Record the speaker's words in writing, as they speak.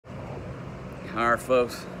Alright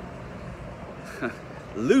folks,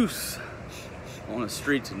 loose on the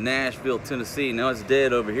streets of Nashville, Tennessee. Now it's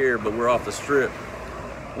dead over here, but we're off the strip.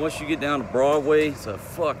 Once you get down to Broadway, it's a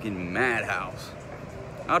fucking madhouse.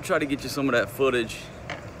 I'll try to get you some of that footage,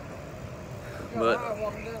 but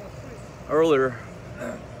earlier,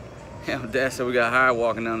 yeah, Dad said we got high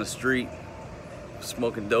walking down the street,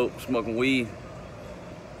 smoking dope, smoking weed.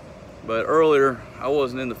 But earlier, I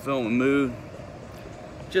wasn't in the filming mood,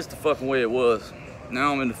 just the fucking way it was.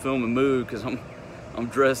 Now I'm in the filming mood because I'm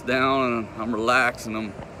dressed down and I'm relaxed and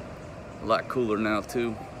I'm a lot cooler now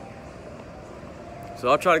too. So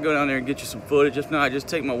I'll try to go down there and get you some footage. If not, just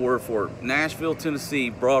take my word for it. Nashville, Tennessee,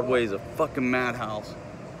 Broadway is a fucking madhouse.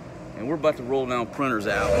 And we're about to roll down Printers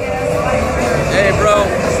out. Hey bro,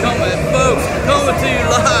 folks, coming to you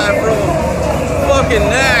live from fucking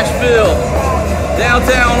Nashville.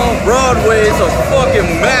 Downtown on Broadway, it's a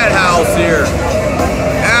fucking madhouse here.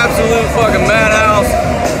 Absolute fucking madhouse.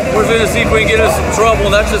 We're gonna see if we can get us some trouble.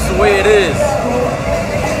 That's just the way it is.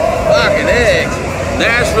 Fucking egg.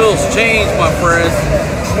 Nashville's changed, my friends.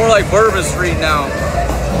 It's more like Bourbon Street now.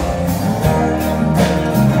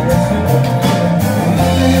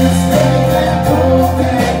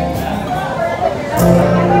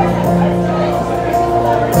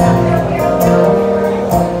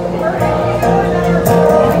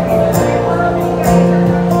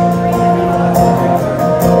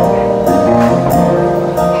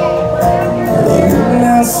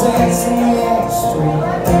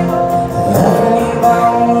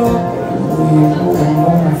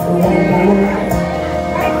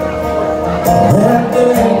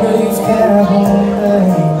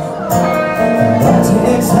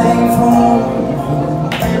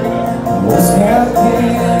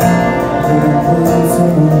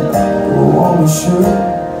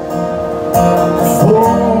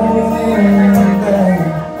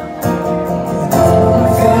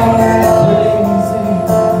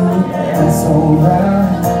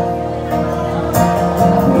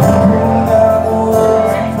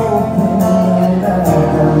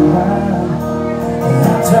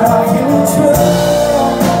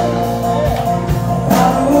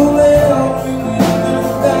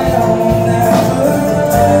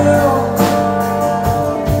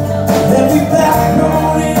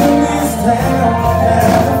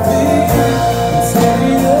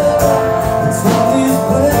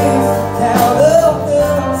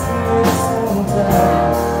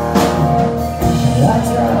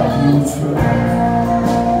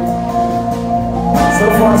 So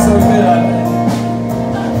far, so good, I think.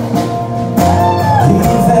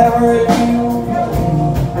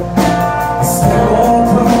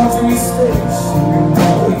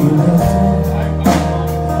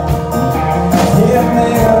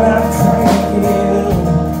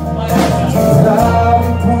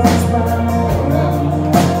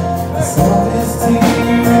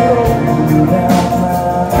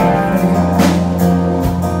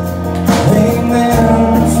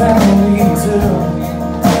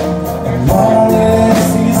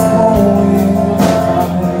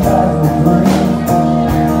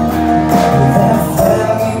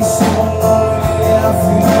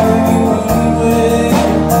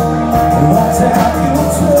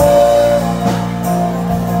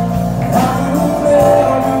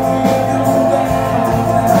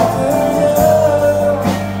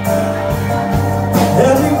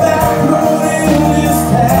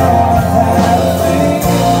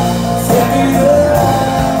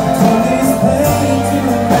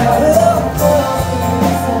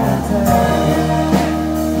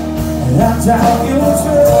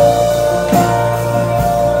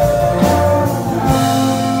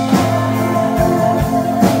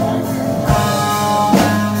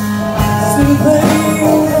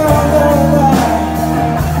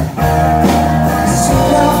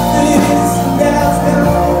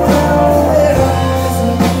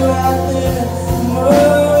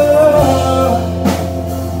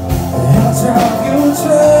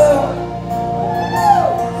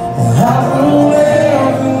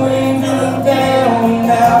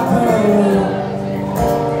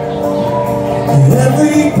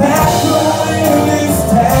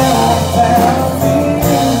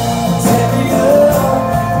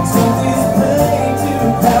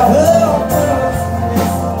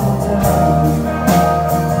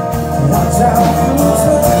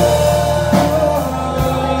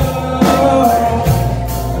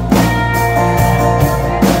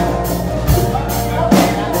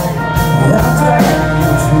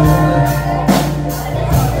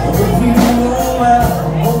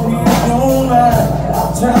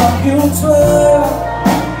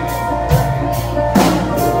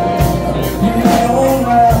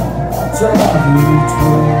 I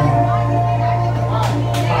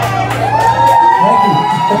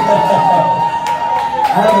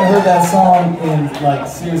haven't heard that song in like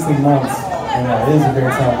seriously months. And it is a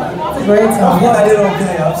great song. It's a great song. Yeah, I did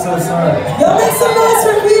okay. I'm so sorry. Y'all make some noise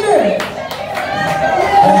for Peter.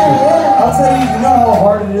 Thank you. I'll tell you, you know how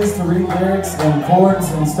hard it is to read lyrics and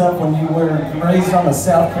chords and stuff when you were raised on a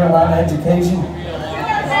South Carolina education?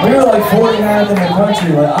 We were like 49th in the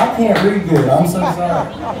country. Like, I can't read good. I'm so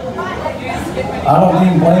sorry. I don't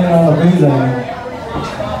even blame it on the booze anymore.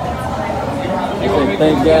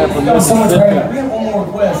 Thank God for That was so much better. We have one more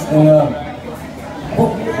request. And,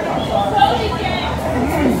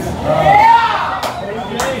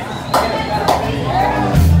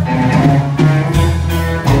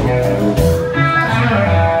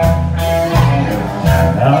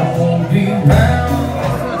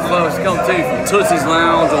 folks, come to you from Tootsie's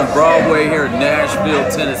Lounge on Broadway here in Nashville,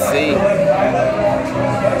 Tennessee.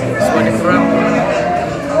 Swinging from.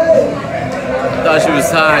 Thought she was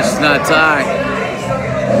Thai. She's not Thai.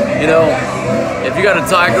 You know, if you got a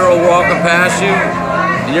Thai girl walking past you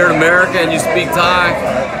and you're in America and you speak Thai,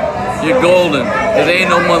 you're golden. Because there ain't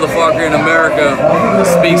no motherfucker in America that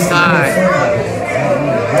speaks Thai.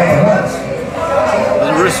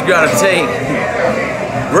 The risk you gotta take.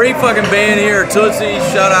 Great fucking band here at Tootsie.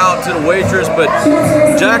 Shout out to the waitress. But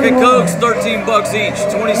Jack and Cokes, 13 bucks each.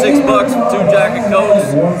 26 bucks for 2 Jack and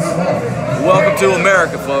Cokes. Welcome to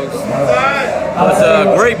America, folks.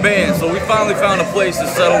 But great band. So we finally found a place to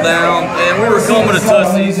settle down, and we were coming to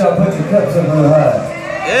Tootsie's. Yeah,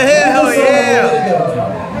 hell yeah!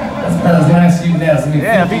 That was nice shooting out.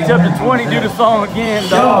 Yeah, if he's up to 20, do the song again,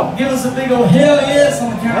 dog. Give us a big old hell yes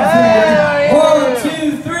on the count of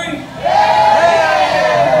 3. 1, 2, 3.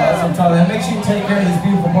 That's what I'm talking about. Make sure you take care of these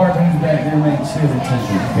beautiful bartenders back there, making sure they take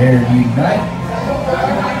care of you tonight.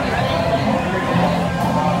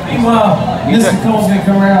 Meanwhile, Mr. Cole's gonna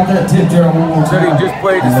come around with that tip jar one more time. Said he just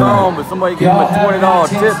played the song, but somebody gave him a $20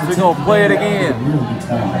 tip, so he's gonna play it again. Really good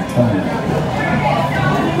time, I'm telling you.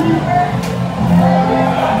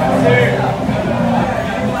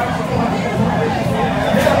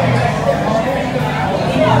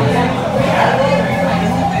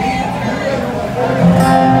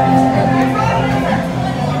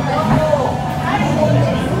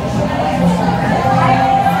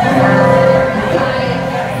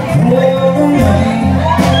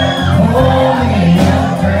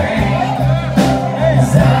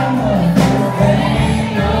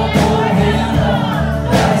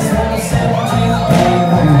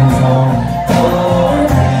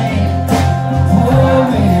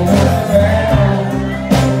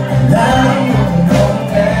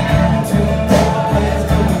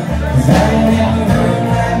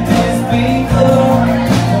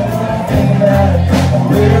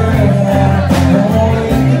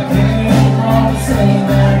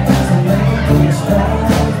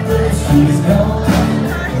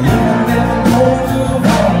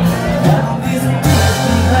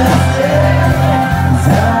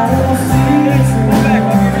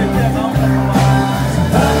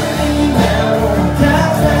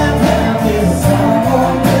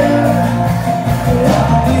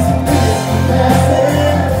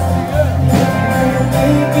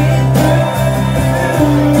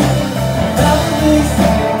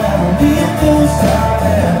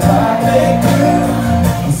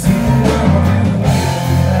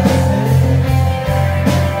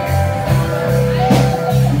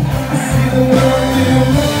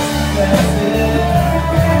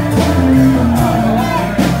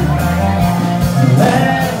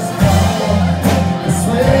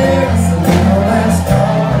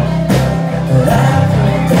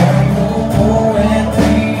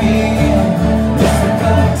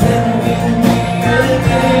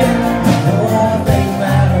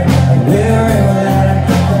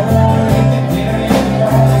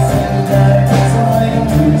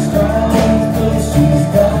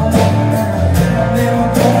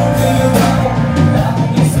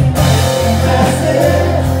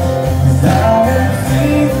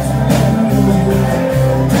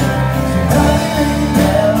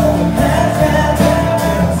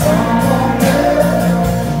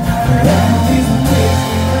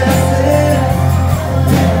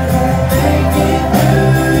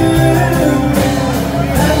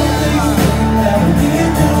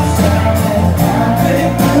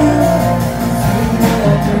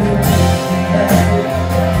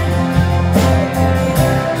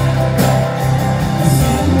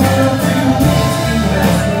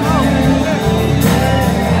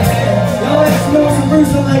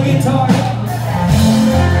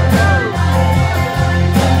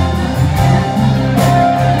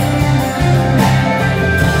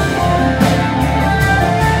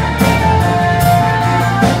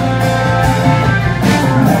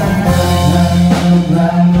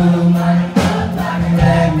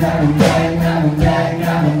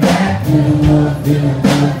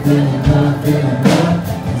 feeling good, feeling good.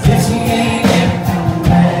 'Cause if she ain't ever coming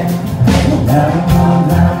back, round and round,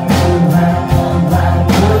 round and round, round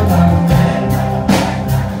and round, round and round.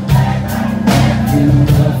 Feeling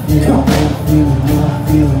good, feeling good, feeling good,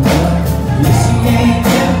 feeling good. If she ain't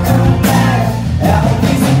ever coming back, I will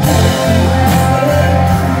be some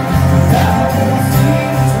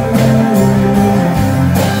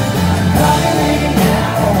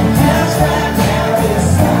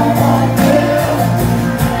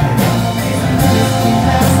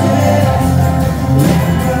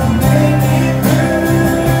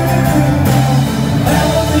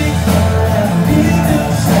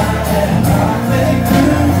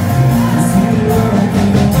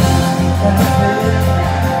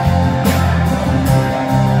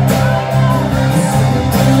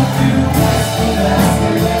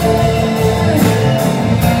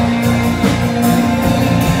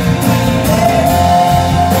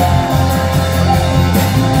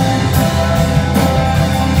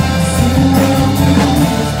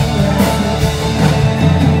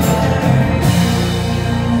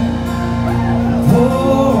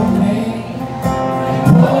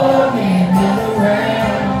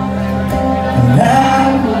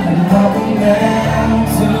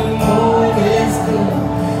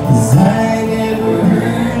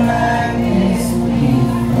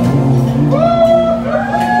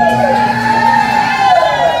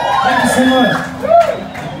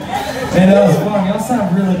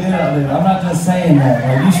saying that.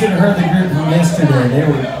 Like, you should have heard the group from yesterday. They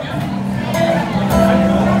were.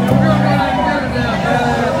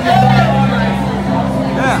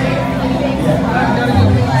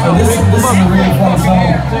 So this is a really fun song.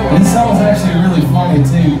 This song is actually really funny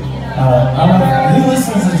too. I don't know who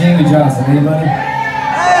listens to Jamie Johnson. Anybody?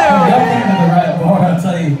 Y'all came to the right bar. I'll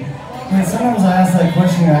tell you. Man, sometimes I ask that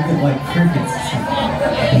question and I get like crickets.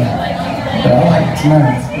 But I like it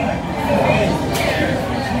tonight.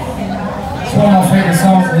 It's one of my favorite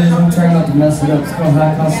songs of his. I'm trying not to mess it up. It's called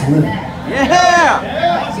High Cost of Living. Yeah!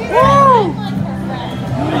 Woo!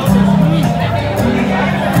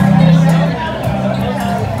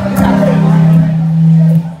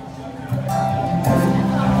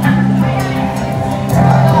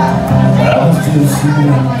 I was just sitting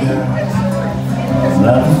on the guys. I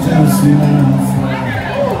was just sitting on the floor.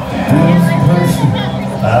 There was a person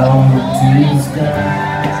out to the sky.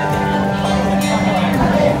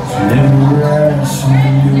 Never she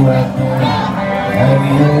knew out there,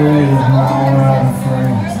 hanging away with my old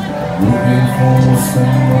friends, looking for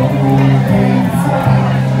some old game friend.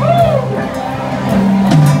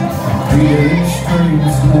 Create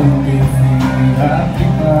strings, no get free. I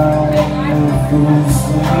keep my own food,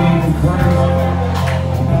 sleep, crazy,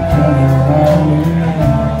 coming around me.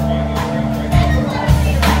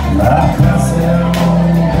 I pass out on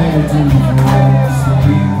the bedroom floor,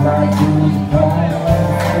 sleep right through the pond.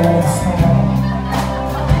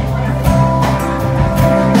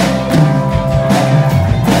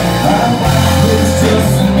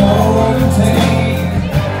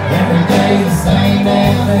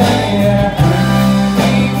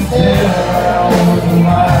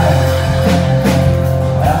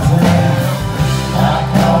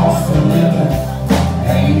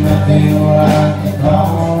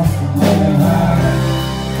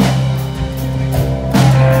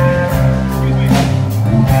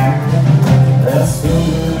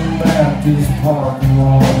 This parking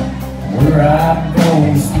lot where I go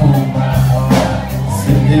and smoke my heart.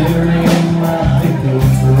 Sit there in my pickup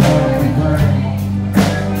truck and pray,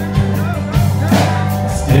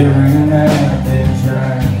 staring at that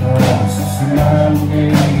giant cross. It's remind me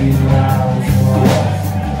that I was lost.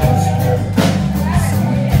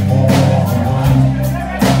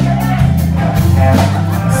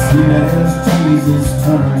 See as Jesus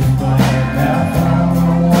turns back, I found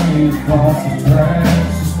my way across the tracks.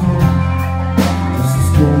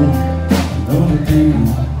 Another day,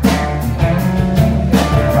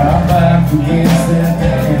 right back against that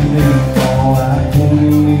damn little wall. I can't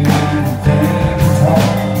even think, talk,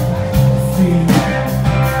 feel.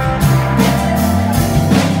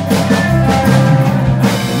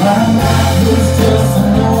 My life was just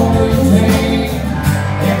an old routine.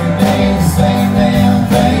 Every day the same damn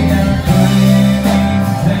thing. I couldn't even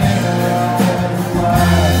tell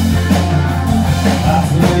why.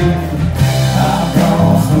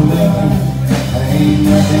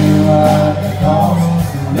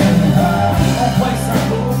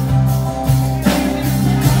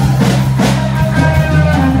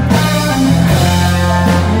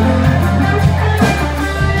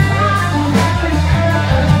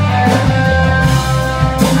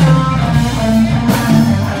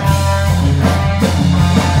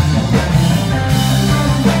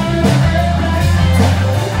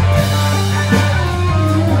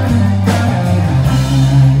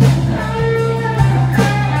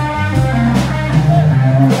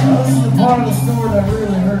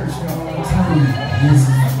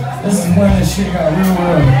 shit got real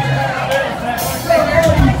rough.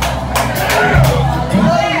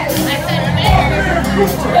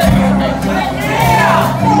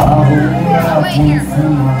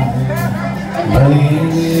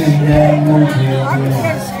 Laying that motel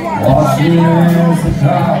bed, watching as the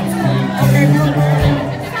cops kick in the bed.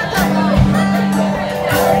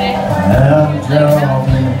 I had a job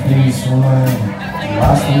in a peaceful lane.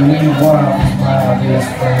 Lost the new wife was my best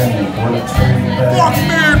friend. What a trade back.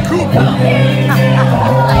 He came in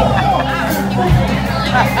home.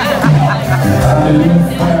 I knew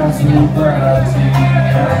friends who bright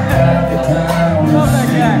I got the time to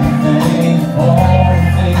see things, all the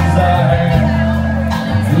things I had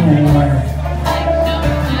to learn.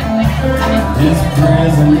 This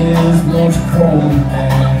prison is much colder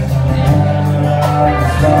than the one I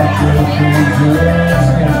was locked up in just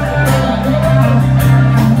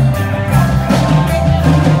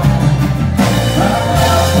my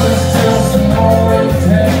life was just some more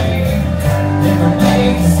routine. Every day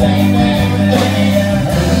the same everything.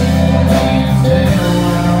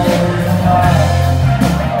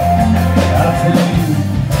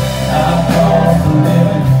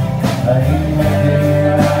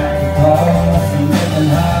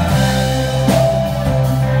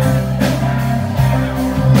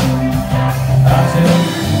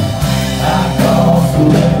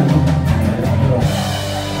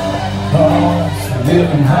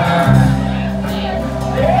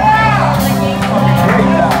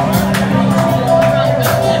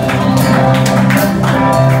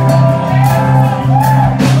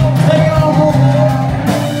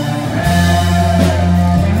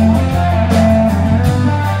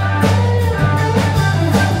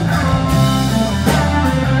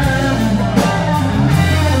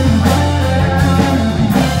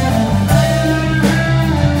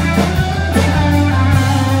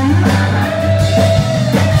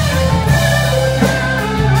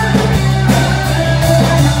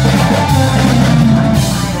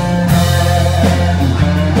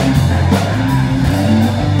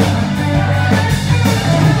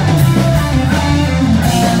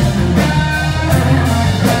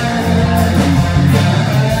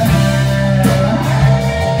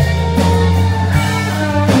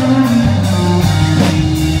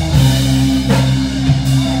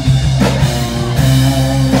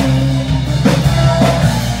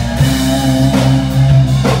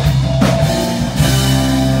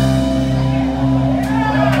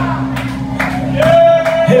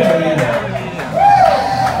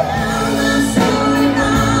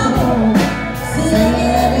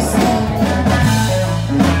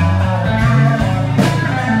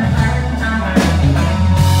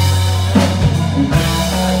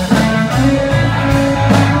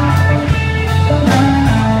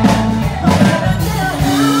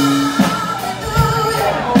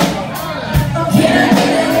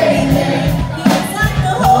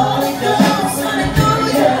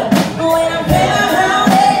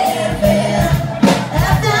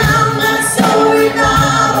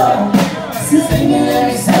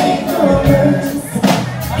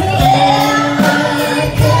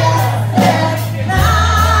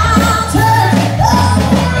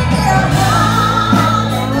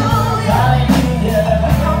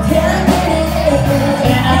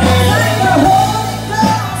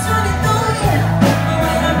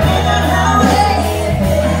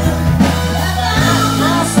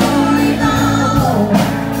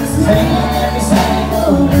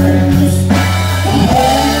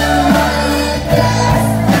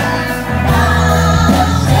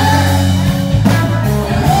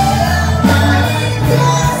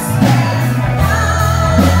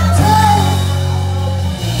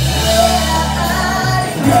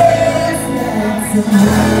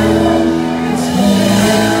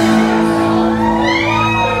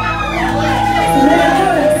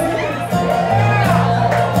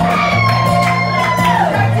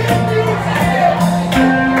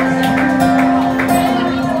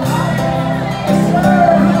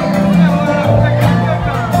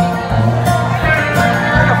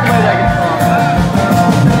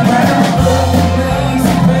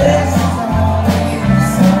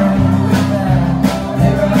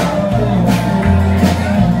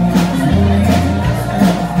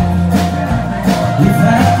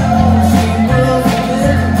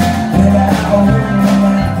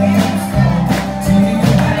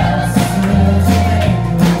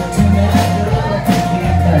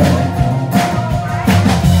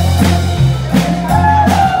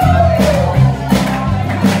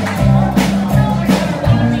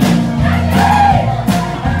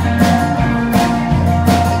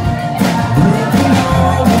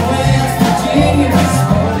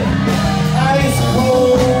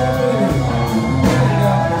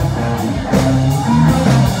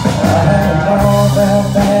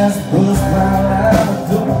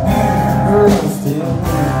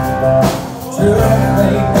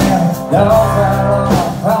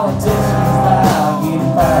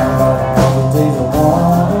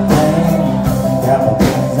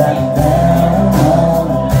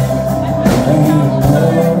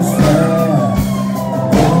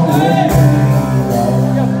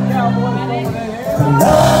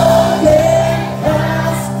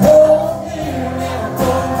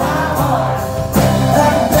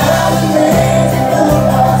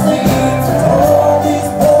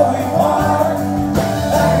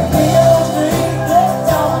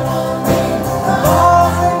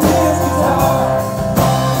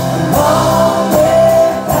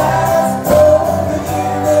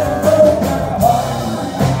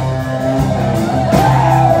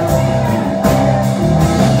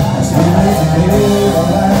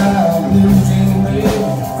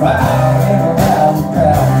 riding around the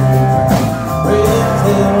crowd. Red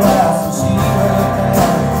tail house and she went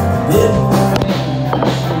down. Didn't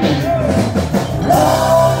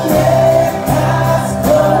long red house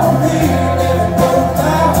come here and broke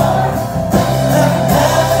my heart. Like a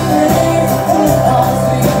diamond ring from the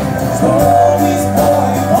sea, tore this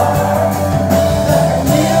boy apart. Like a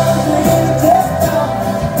neon green just on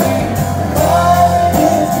me, falling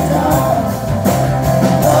his guitar.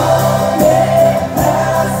 Long red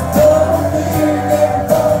house come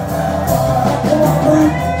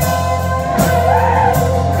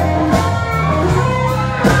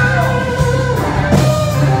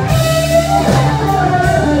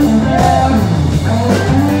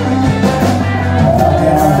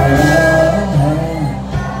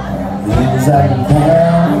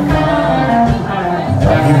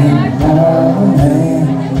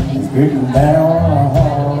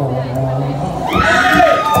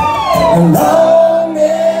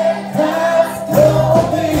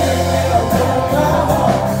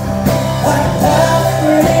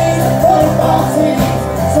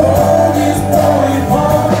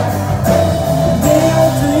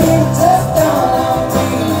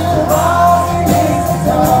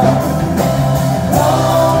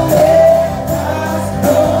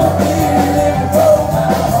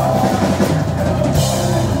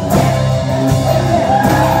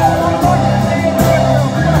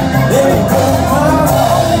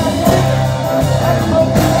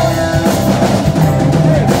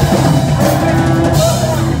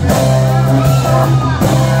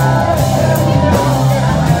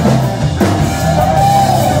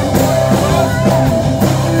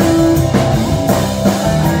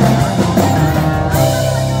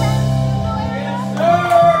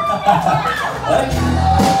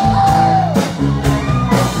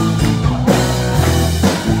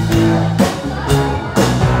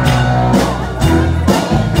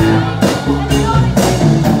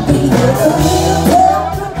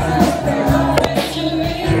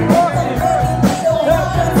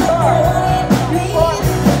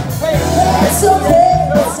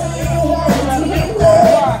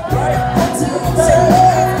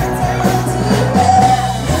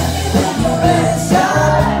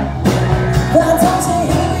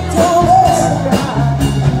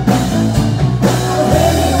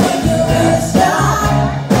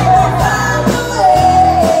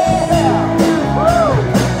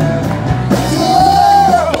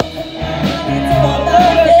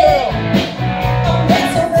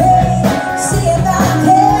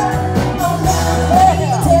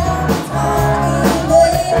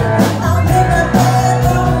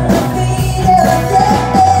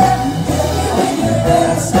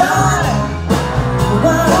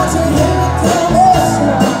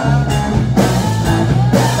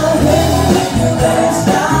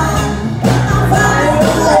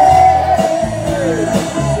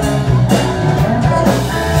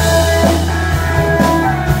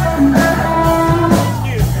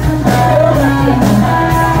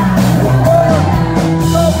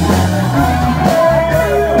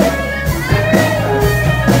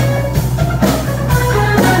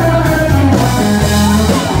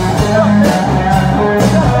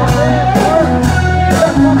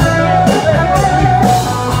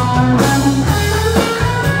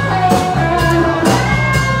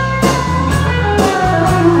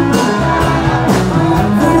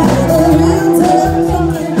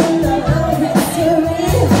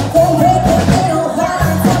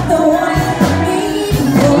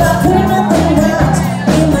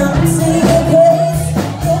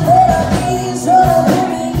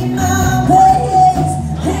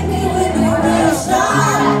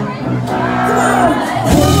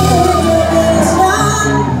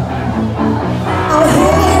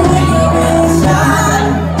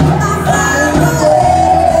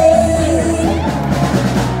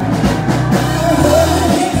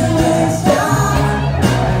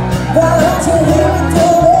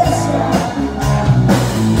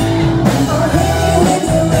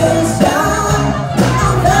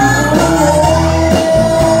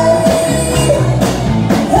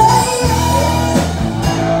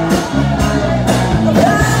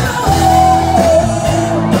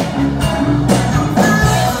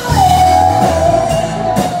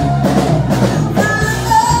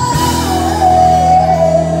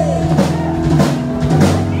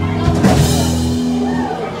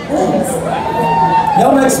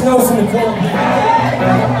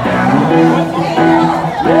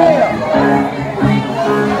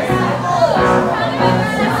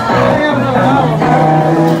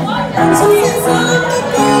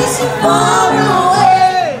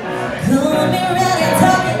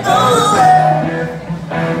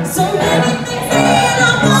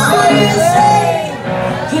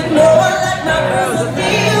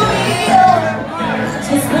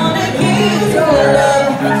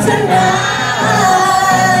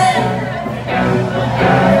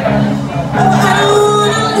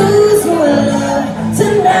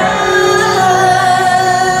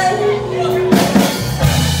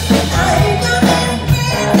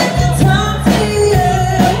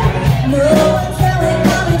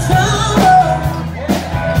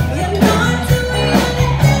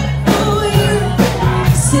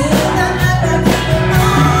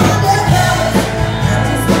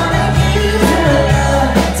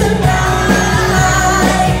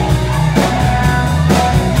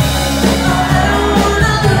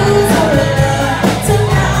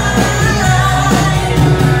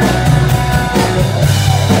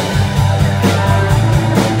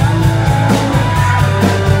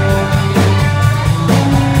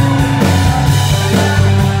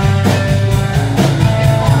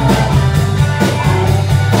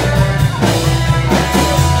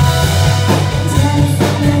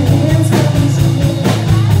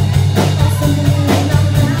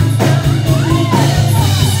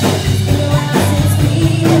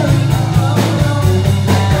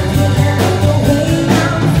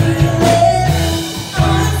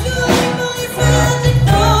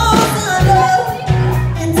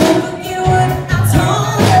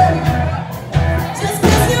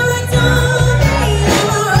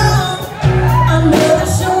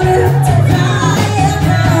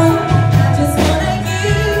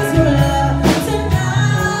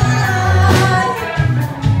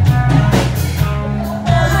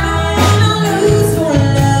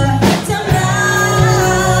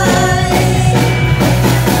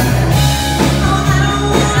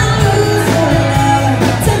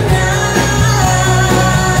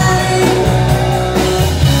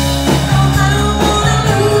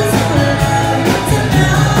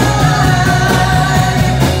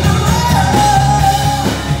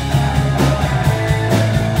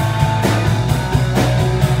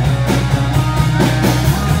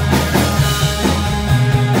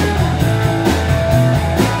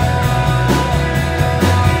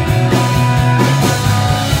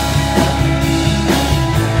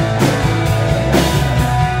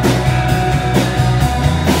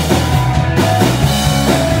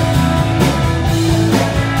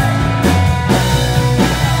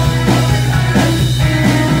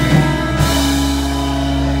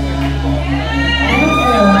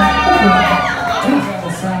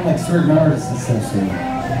certain artists, essentially. If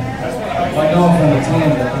I go off on a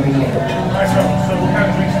tangent, let me know. So what kind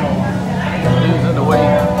of drinks you want? Who's in the way?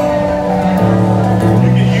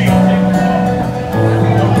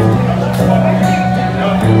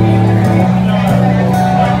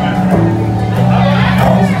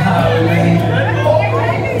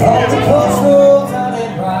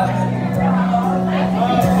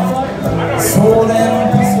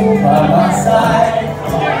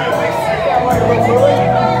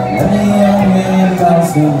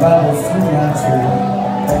 Bible through my tree.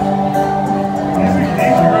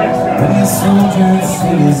 When the soldiers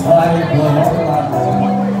see his light blood on my bone.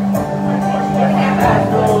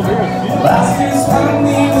 Last year's found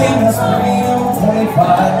me in the spring of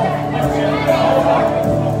 25.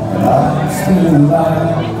 And I'm still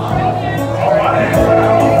alive.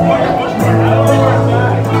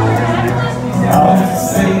 I was a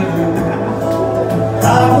savior. I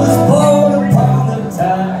was born upon the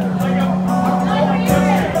tide.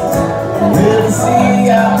 See,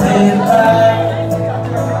 I paid back.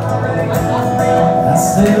 I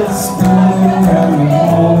sailed to school around the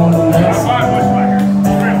home next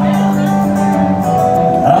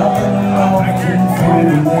I've been walking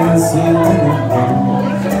through the ceiling.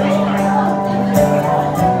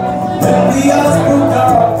 When the odds broke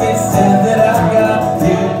off, they said that I got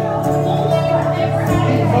hit.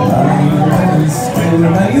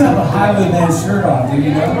 Now you have a Highwayman shirt on, do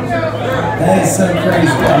you know? That is so crazy.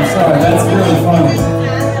 I'm sorry, that's really funny.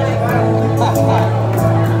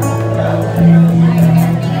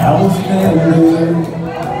 I was there,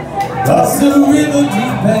 across the river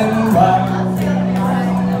deep and wide.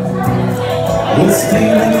 With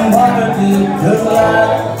stealing water did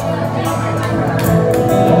collide.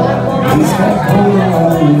 He's got hold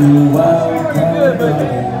on wild card.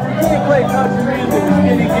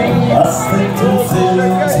 I slipped and fell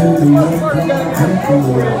into the wind.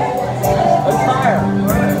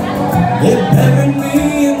 It buried me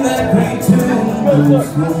in that great tomb.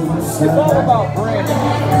 It's all about branding.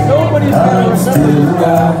 I'm still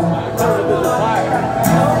around.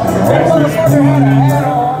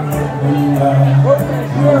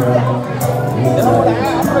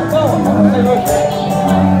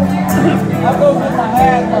 I go with my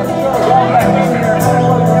hat, my shirt,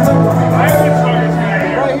 all back in here.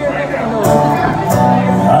 Right here next to me.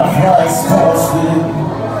 I fly starship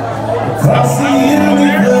across the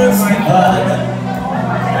universe divide.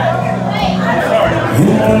 And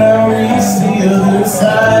when I reach the other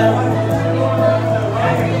side,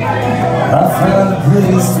 I find a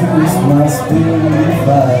place to rest my spirit if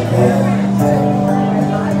I can.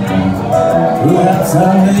 Perhaps I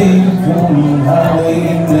may become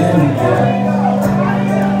highwayman again.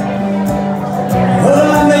 Well,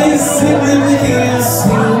 I may simply be a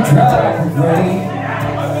single drop of rain,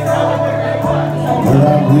 but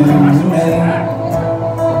I will remain,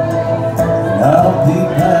 and I'll be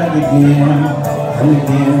back again, and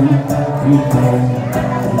again, and again, and again.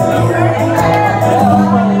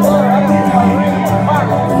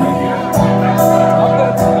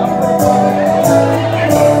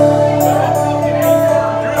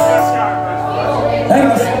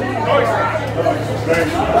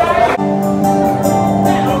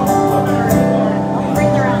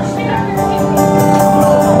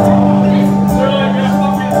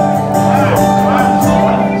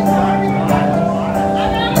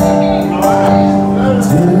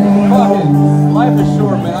 Life is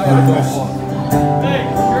short, man. I gotta go for it.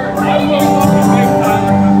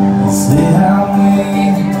 See how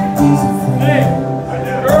many is a friend.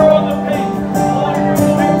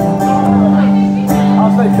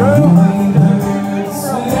 I'll say, girl.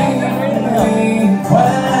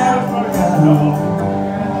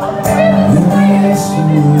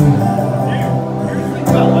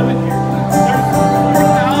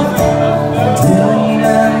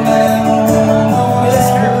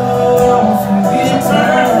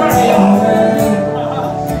 Till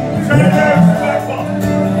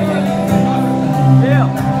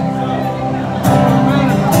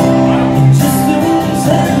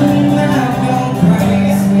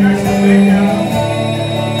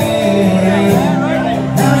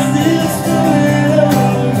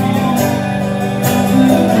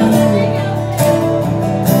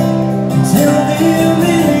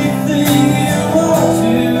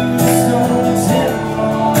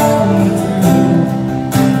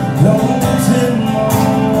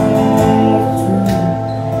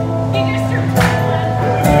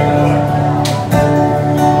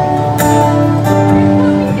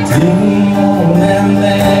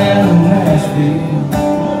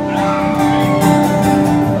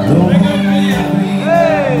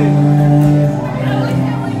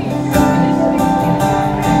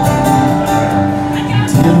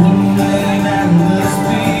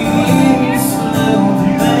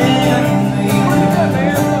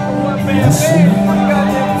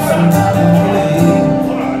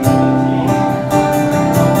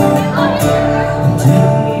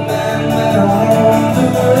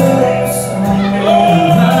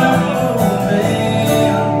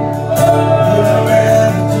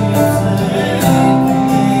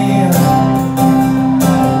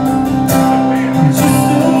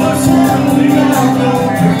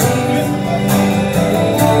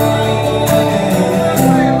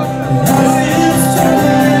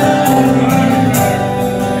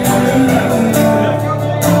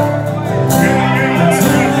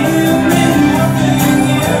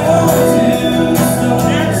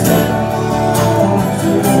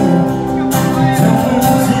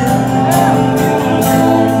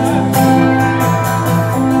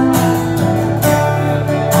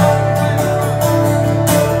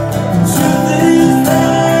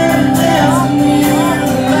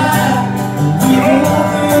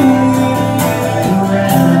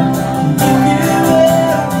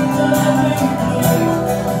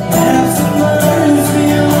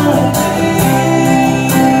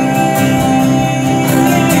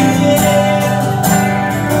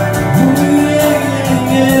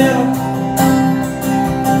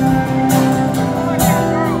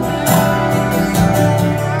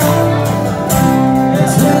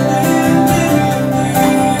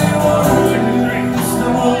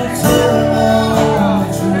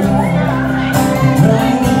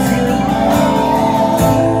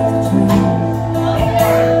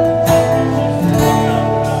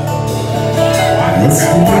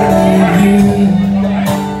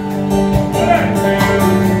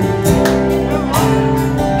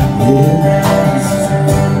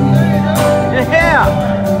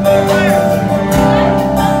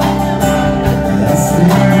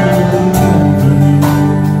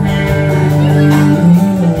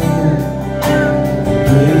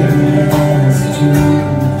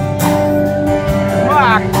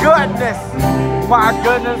my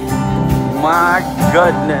goodness. My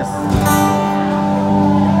goodness.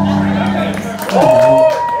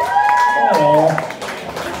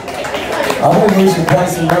 I think we should play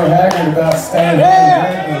some No Haggard about staying here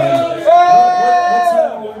and drinking. What's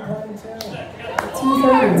that we playing till?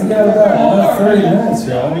 2:30. We got about another 30 minutes,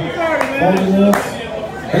 y'all. 40 minutes.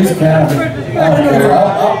 Who's counting? I don't care.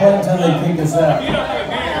 I'll play until they kick us out. I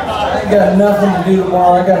ain't got nothing to do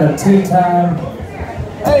tomorrow. I got a tea time.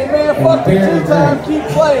 Hey man, fuck the tea time, keep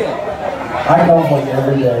playing. I don't play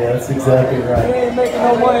every day. That's exactly You right. ain't making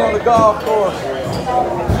no money on the golf course.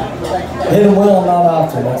 Hit a well, not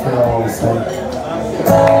often. That's what I always say.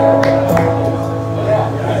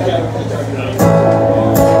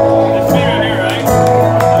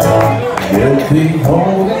 We'll be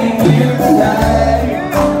holding you tonight.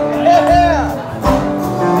 Yeah.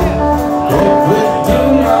 If we do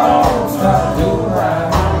wrong, stop doing right.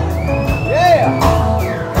 Yeah.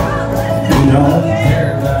 You don't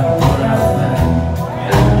care about what I think.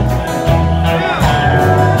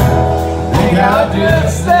 Think I'll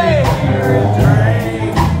just stay here and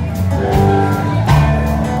drink.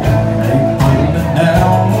 They put it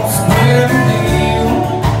down, square deal.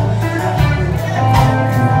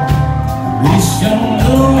 We shall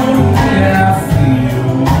know the way I feel.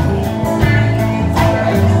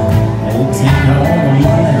 They take all the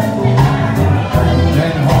money.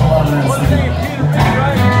 Take a whole lot of that stuff.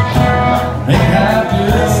 Think I'll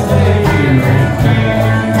just stay here and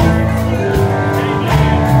drink.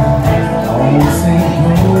 Almost ain't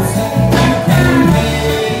close and you can hear.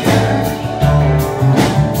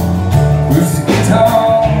 Where's the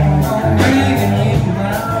guitar? I'm ringing in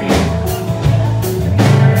my ear.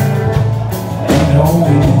 Ain't no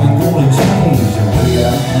one gonna change the way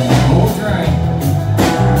I go drink.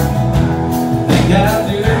 Think I'll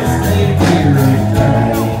just stay here and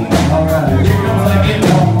drink. Alright, here comes that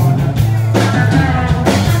guitar.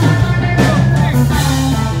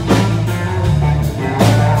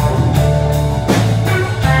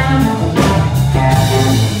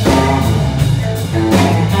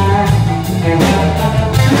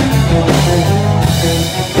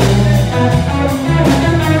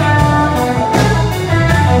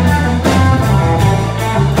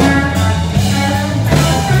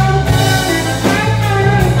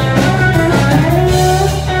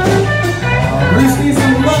 Bruce needs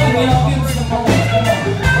some love, y'all. Give him some more.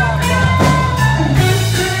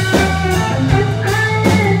 Come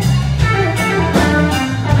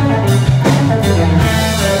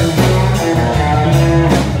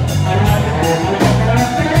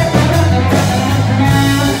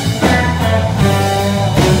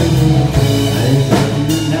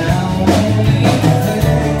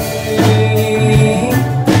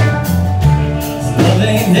Love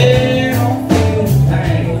ain't there, don't feel the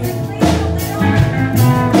pain.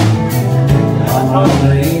 Oh,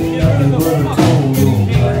 there ain't nothing but a total pain.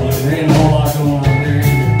 There ain't no lot going on there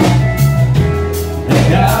either. Think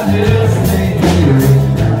I'll just stay here and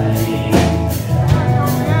drink.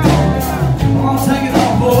 Come on, take it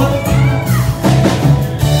off, boy.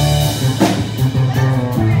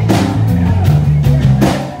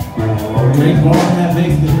 Oh, drink more than that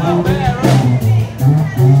makes me a little bit.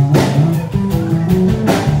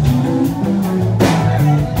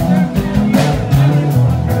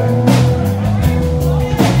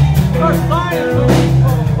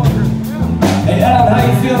 Hey, Alan, how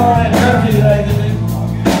you feeling on that turkey today, dude?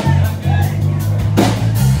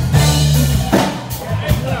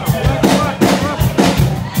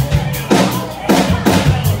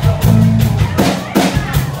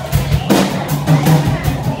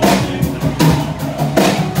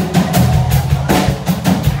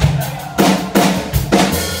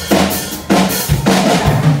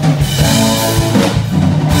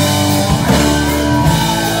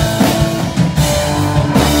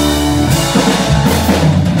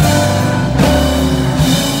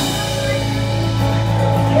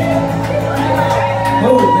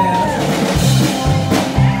 Oh, man.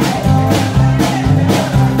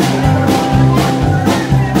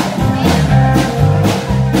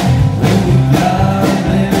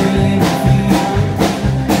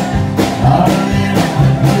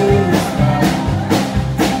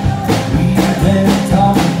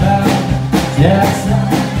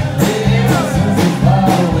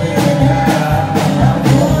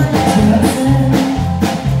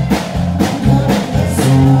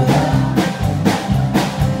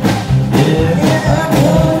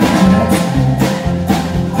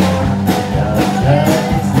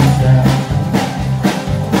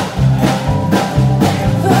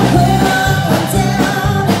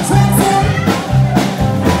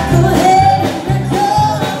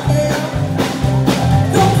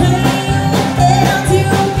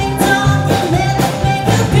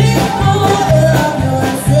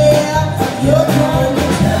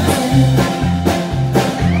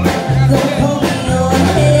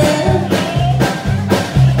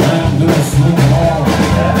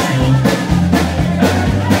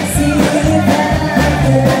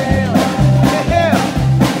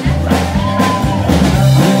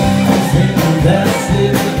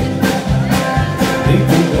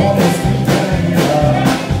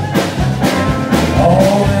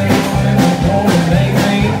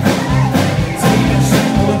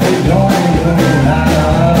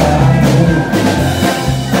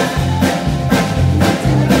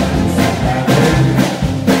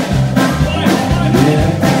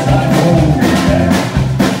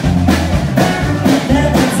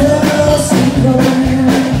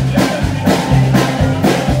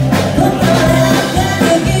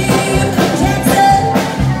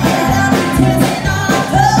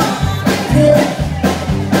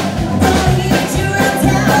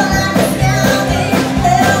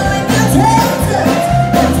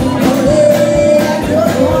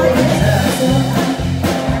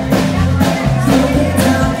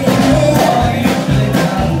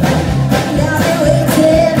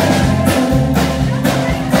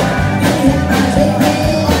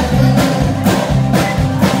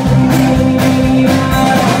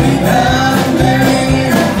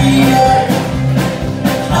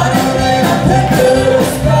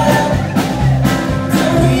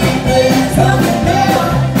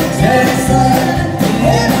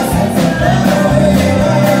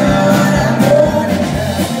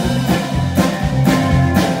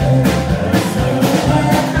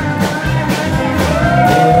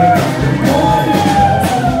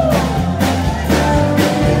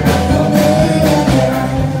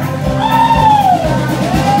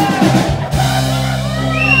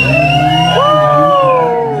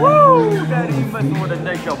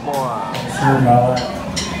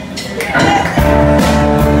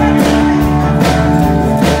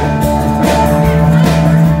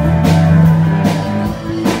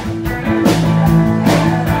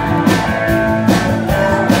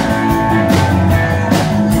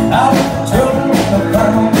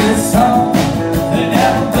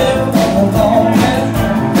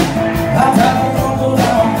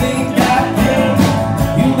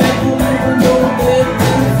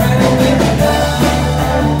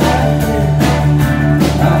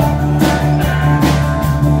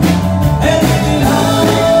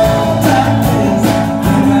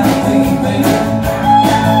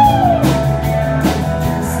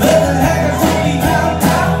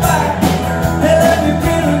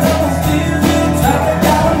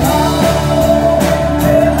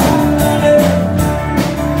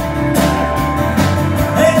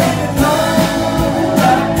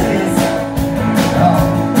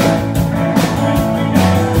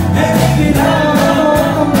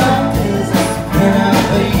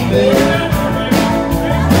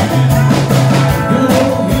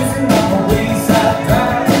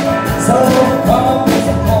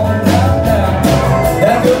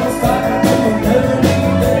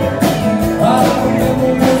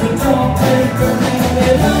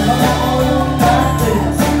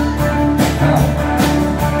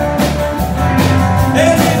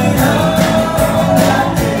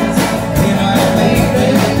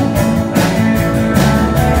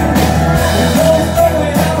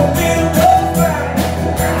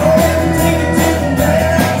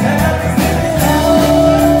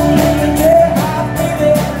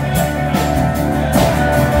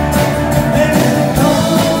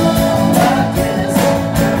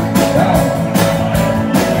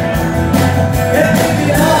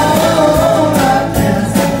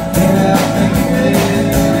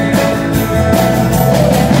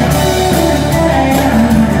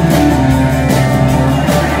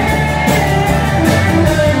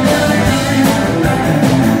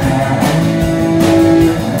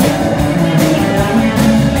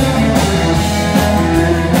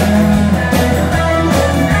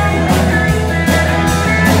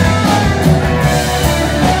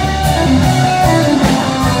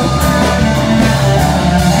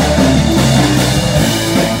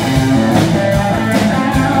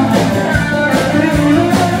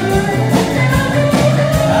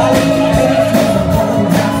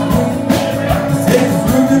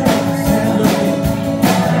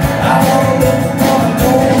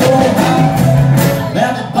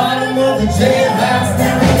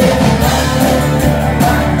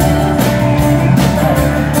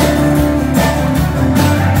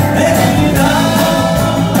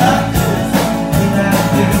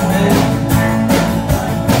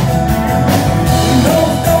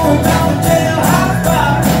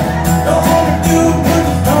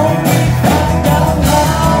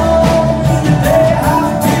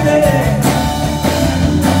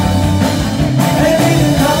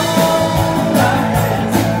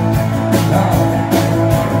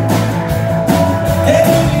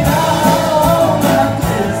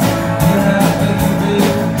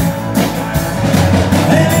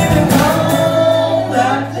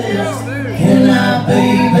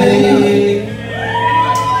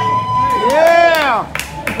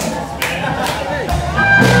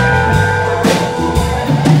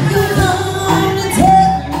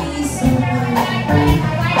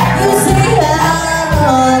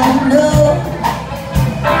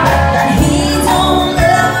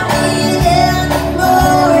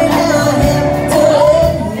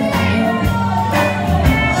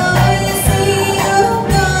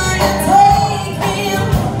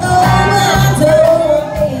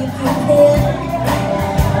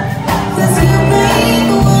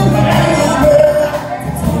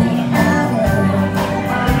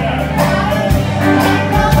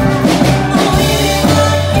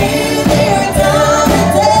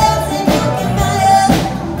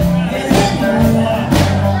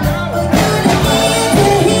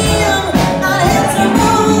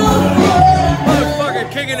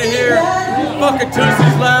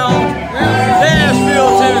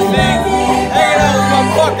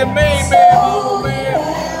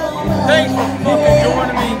 Thanks for fucking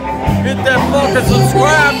joining me. Hit that fucking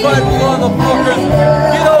subscribe button, motherfuckers.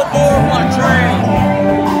 Get on board my train.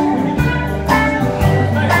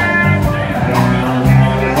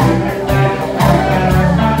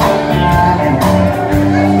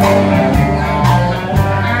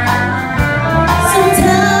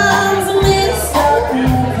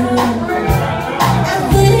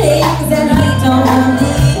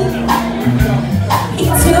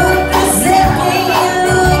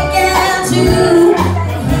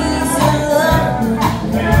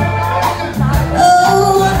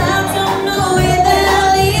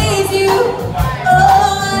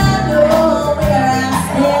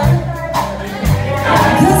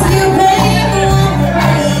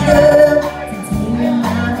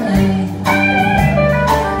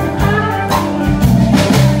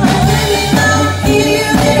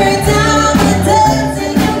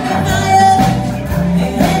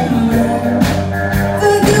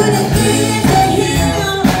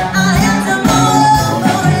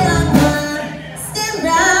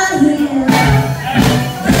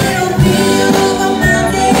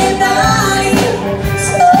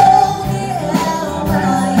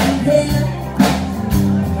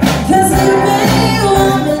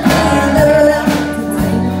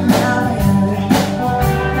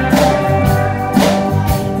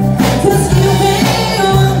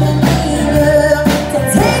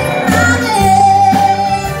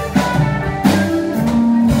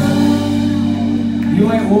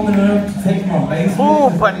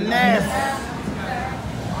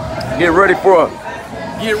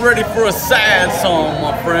 Get ready for a sad song,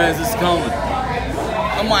 my friends. It's coming.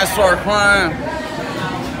 I might start crying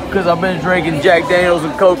because I've been drinking Jack Daniels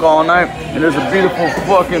and Coke all night, and there's a beautiful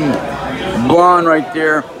fucking blonde right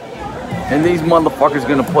there, and these motherfuckers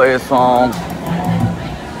gonna play a song,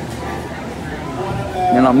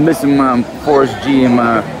 and I'm missing my Forrest G and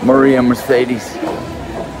my Maria Mercedes.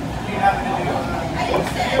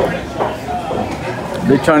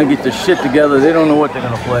 They're trying to get their shit together. They don't know what they're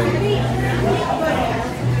gonna play.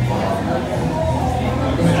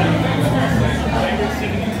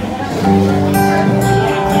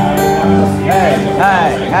 Hey, hey,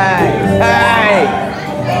 hey, hey!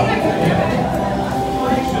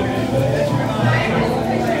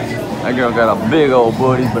 That girl got a big old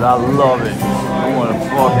booty, but I love it. I want to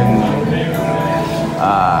fucking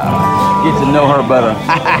get to know her better.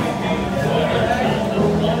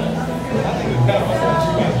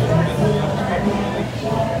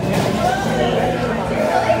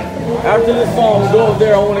 After this song, we'll go over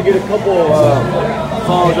there. I want to get a couple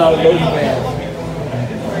songs out of those bands.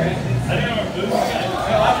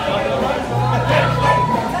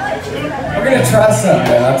 We're gonna try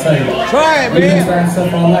something, man. I'll tell you. Try it, man. We've been trying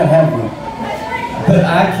stuff all night, haven't we? But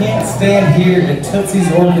I can't stand here at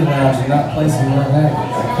Tootsie's Orchid Lounge and not play some Merle Haggard.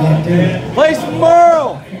 I can't do it. Play some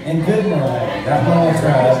Merle! And good Merle Haggard. That Merle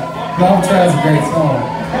Tries. Merle Tries is a great song,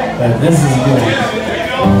 but this is good.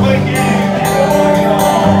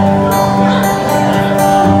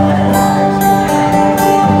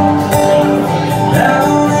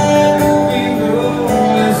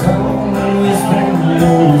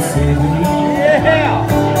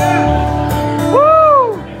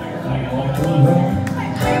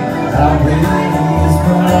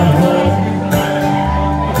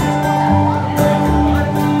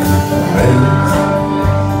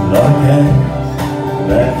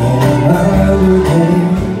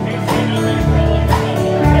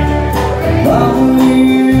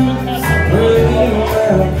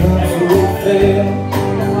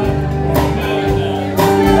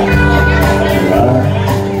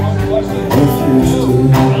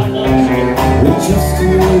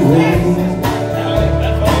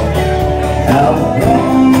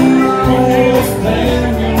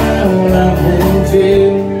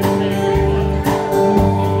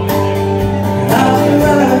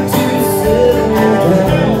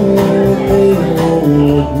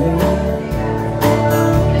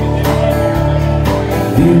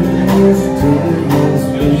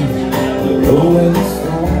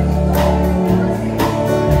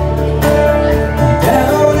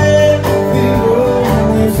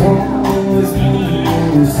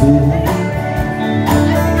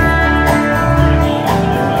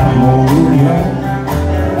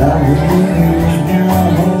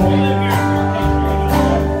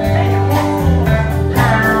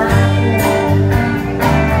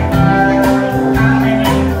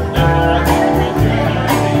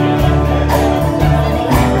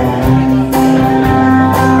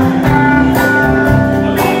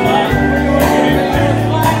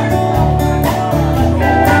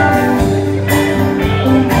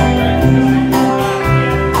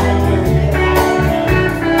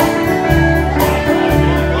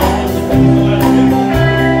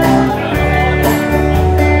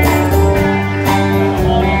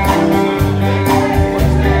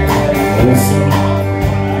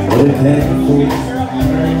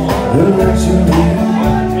 virtually.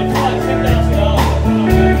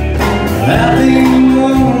 Nothing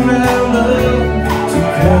more than love to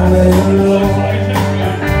come along.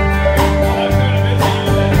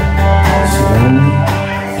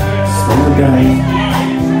 Slow down,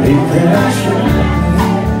 they can't show me.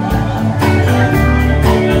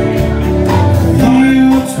 You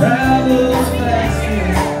travel as fast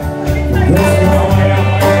as goes on.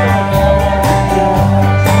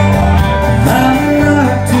 I'm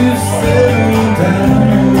not to settle down,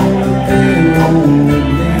 but they won't let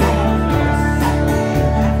me.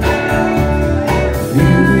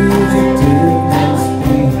 Fugitive must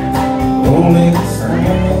be rolling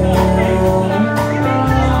sound.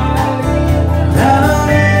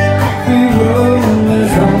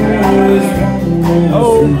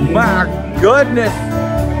 Oh my goodness!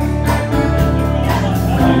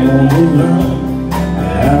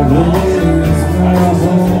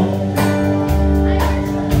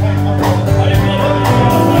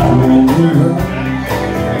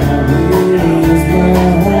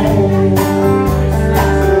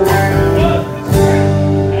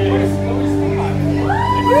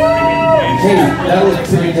 Hey, that was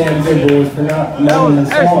pretty damn good, boys, for not knowing the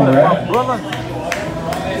song, right?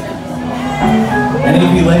 Any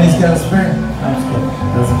of you ladies got a spare? I'm just kidding.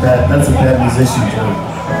 That's a bad musician joke.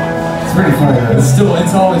 It's pretty funny though.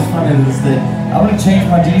 It's always funny to this day. I'm gonna change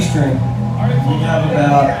my D string. We have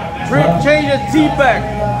about Change a T-back.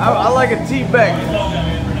 I like a T-back.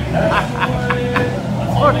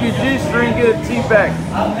 Fuck your G-string, get a T-back.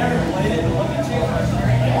 I've never played it. Let me change my string.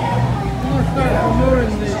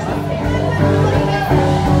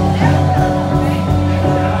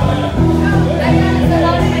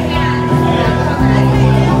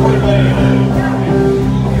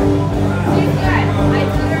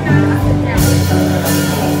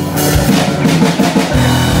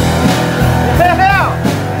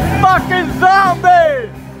 Fucking zombie!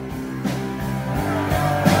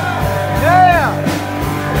 Yeah!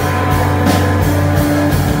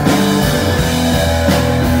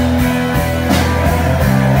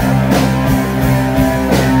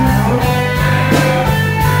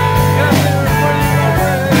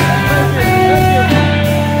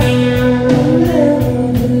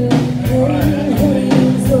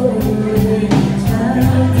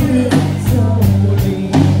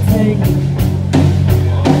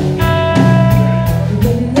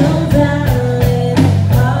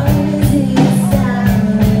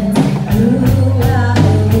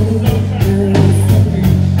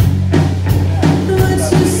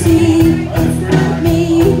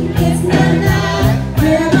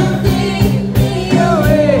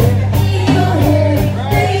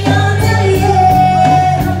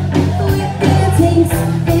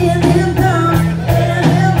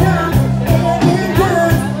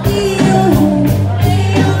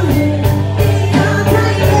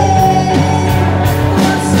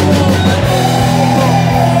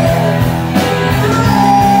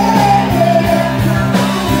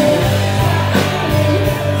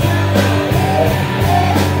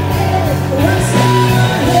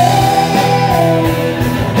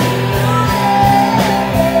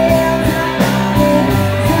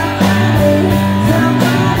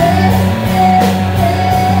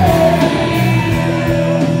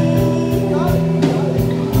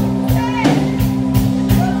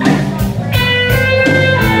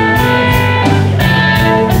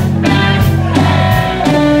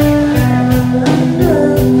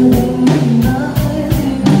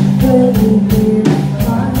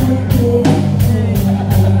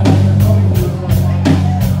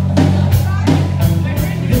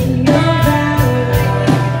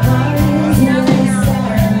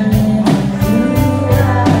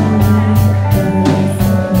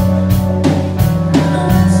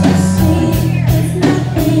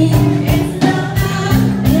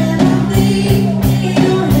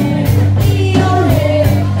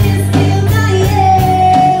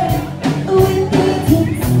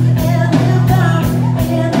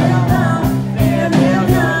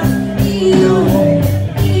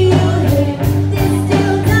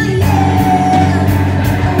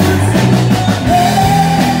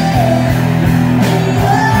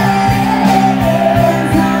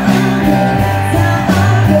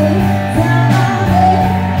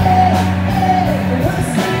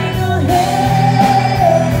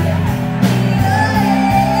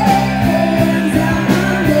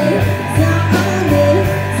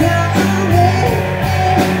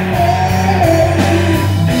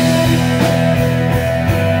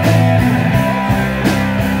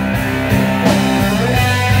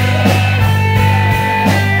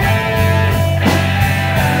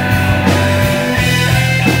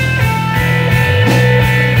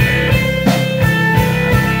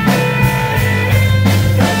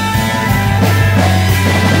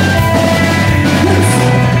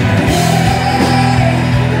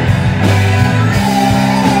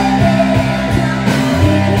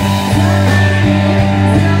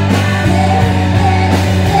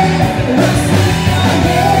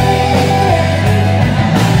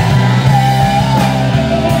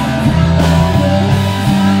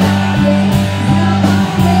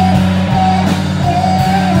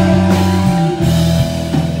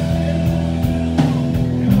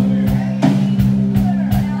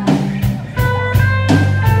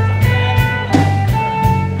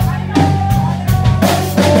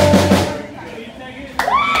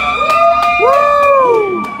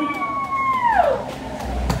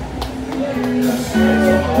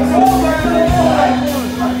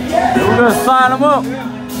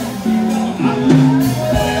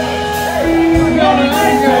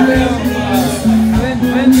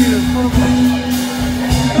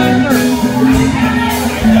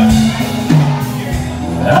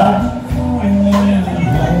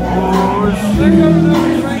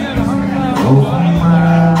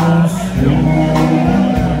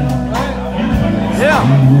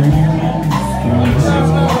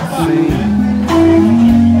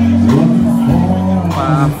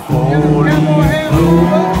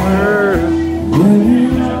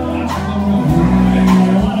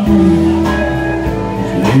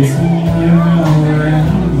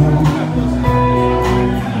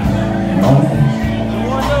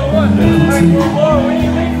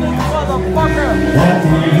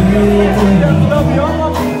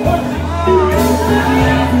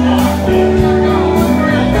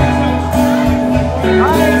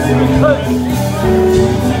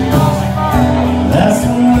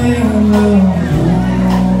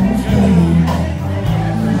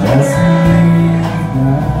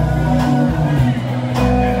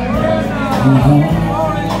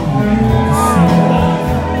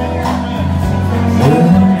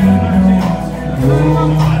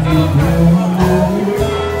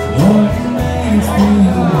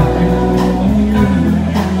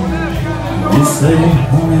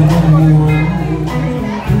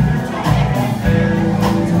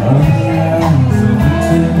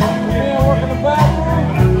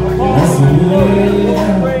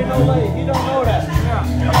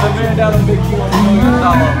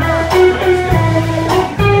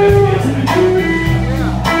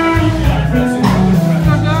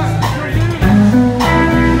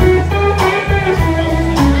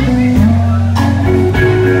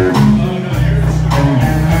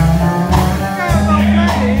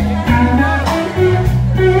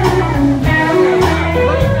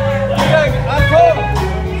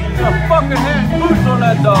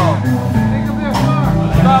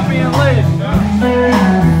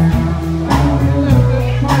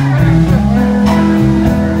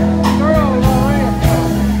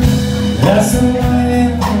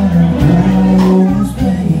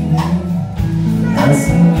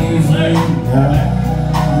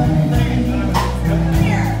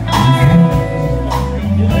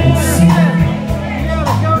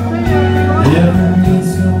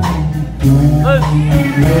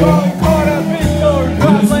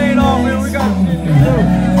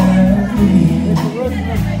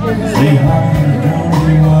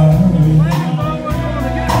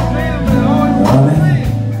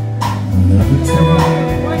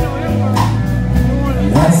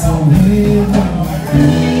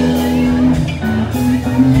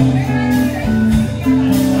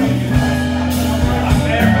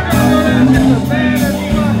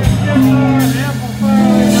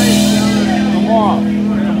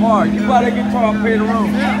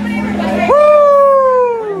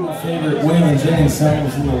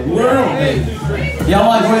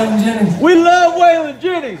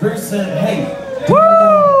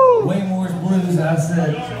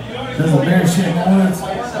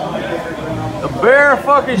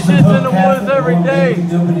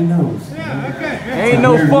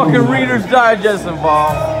 Digest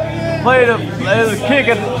involved. Play the kick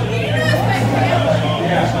it.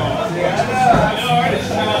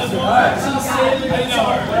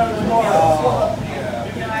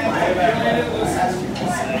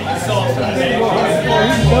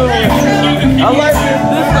 I like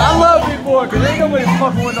this. I love these boys because ain't nobody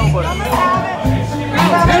fucking with nobody.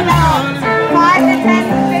 5 to 10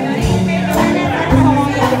 to 15 minutes.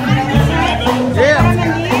 Yeah.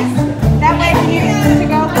 That way for you to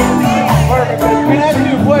go through. Perfect. Can I ask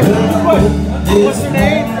you a question? What's your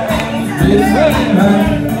name?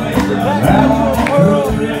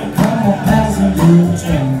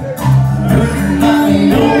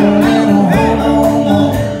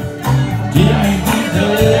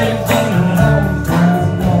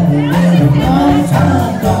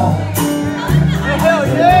 Hell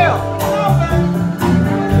yeah!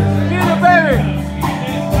 Get it, baby!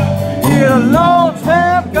 Get a long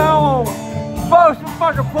time gone. Folks are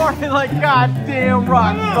fucking partying like goddamn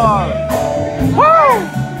rock stars.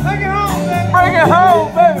 Woo! Bring it home, baby! Bring it home,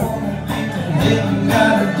 baby!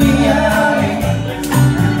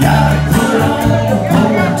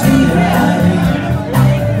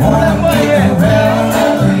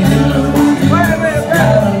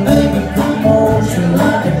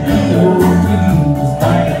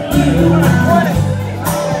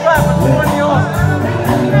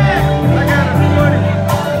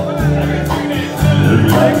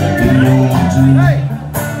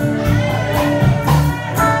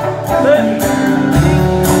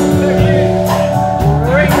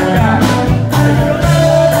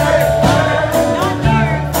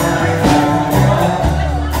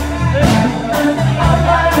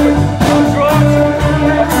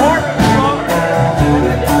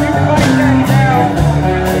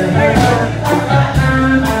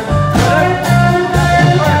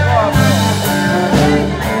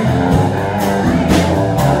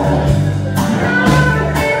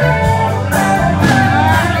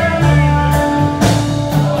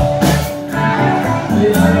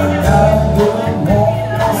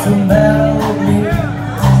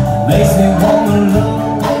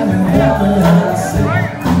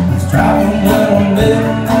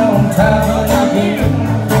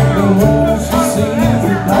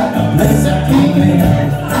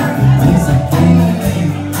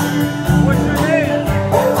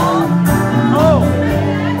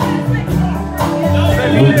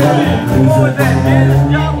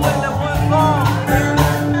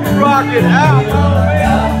 Rock it out,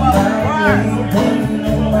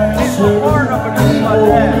 it's so hard up against my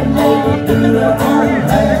dad.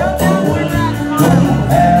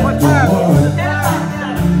 What's that?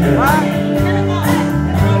 Huh?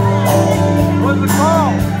 What's it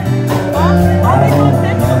called?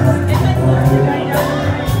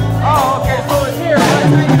 Oh, okay, so it's here,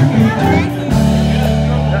 right?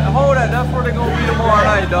 Hold that, that's where they're gonna be tomorrow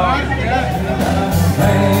night, dog.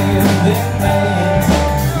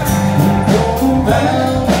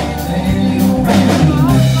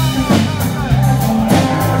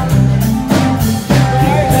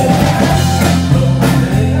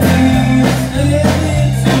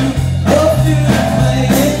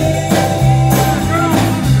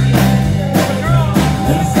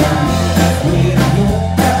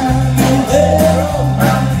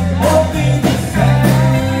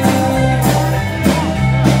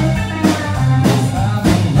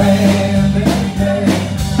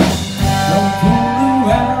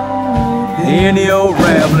 Any old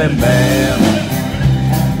rambling man.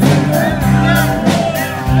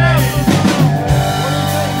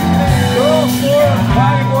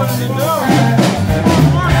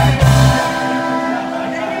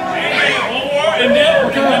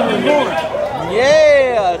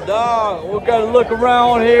 Yeah, dog. We gotta look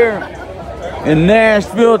around here in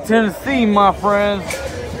Nashville, Tennessee, my friends.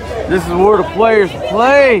 This is where the players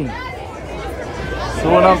play. That's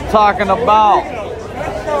what I'm talking about.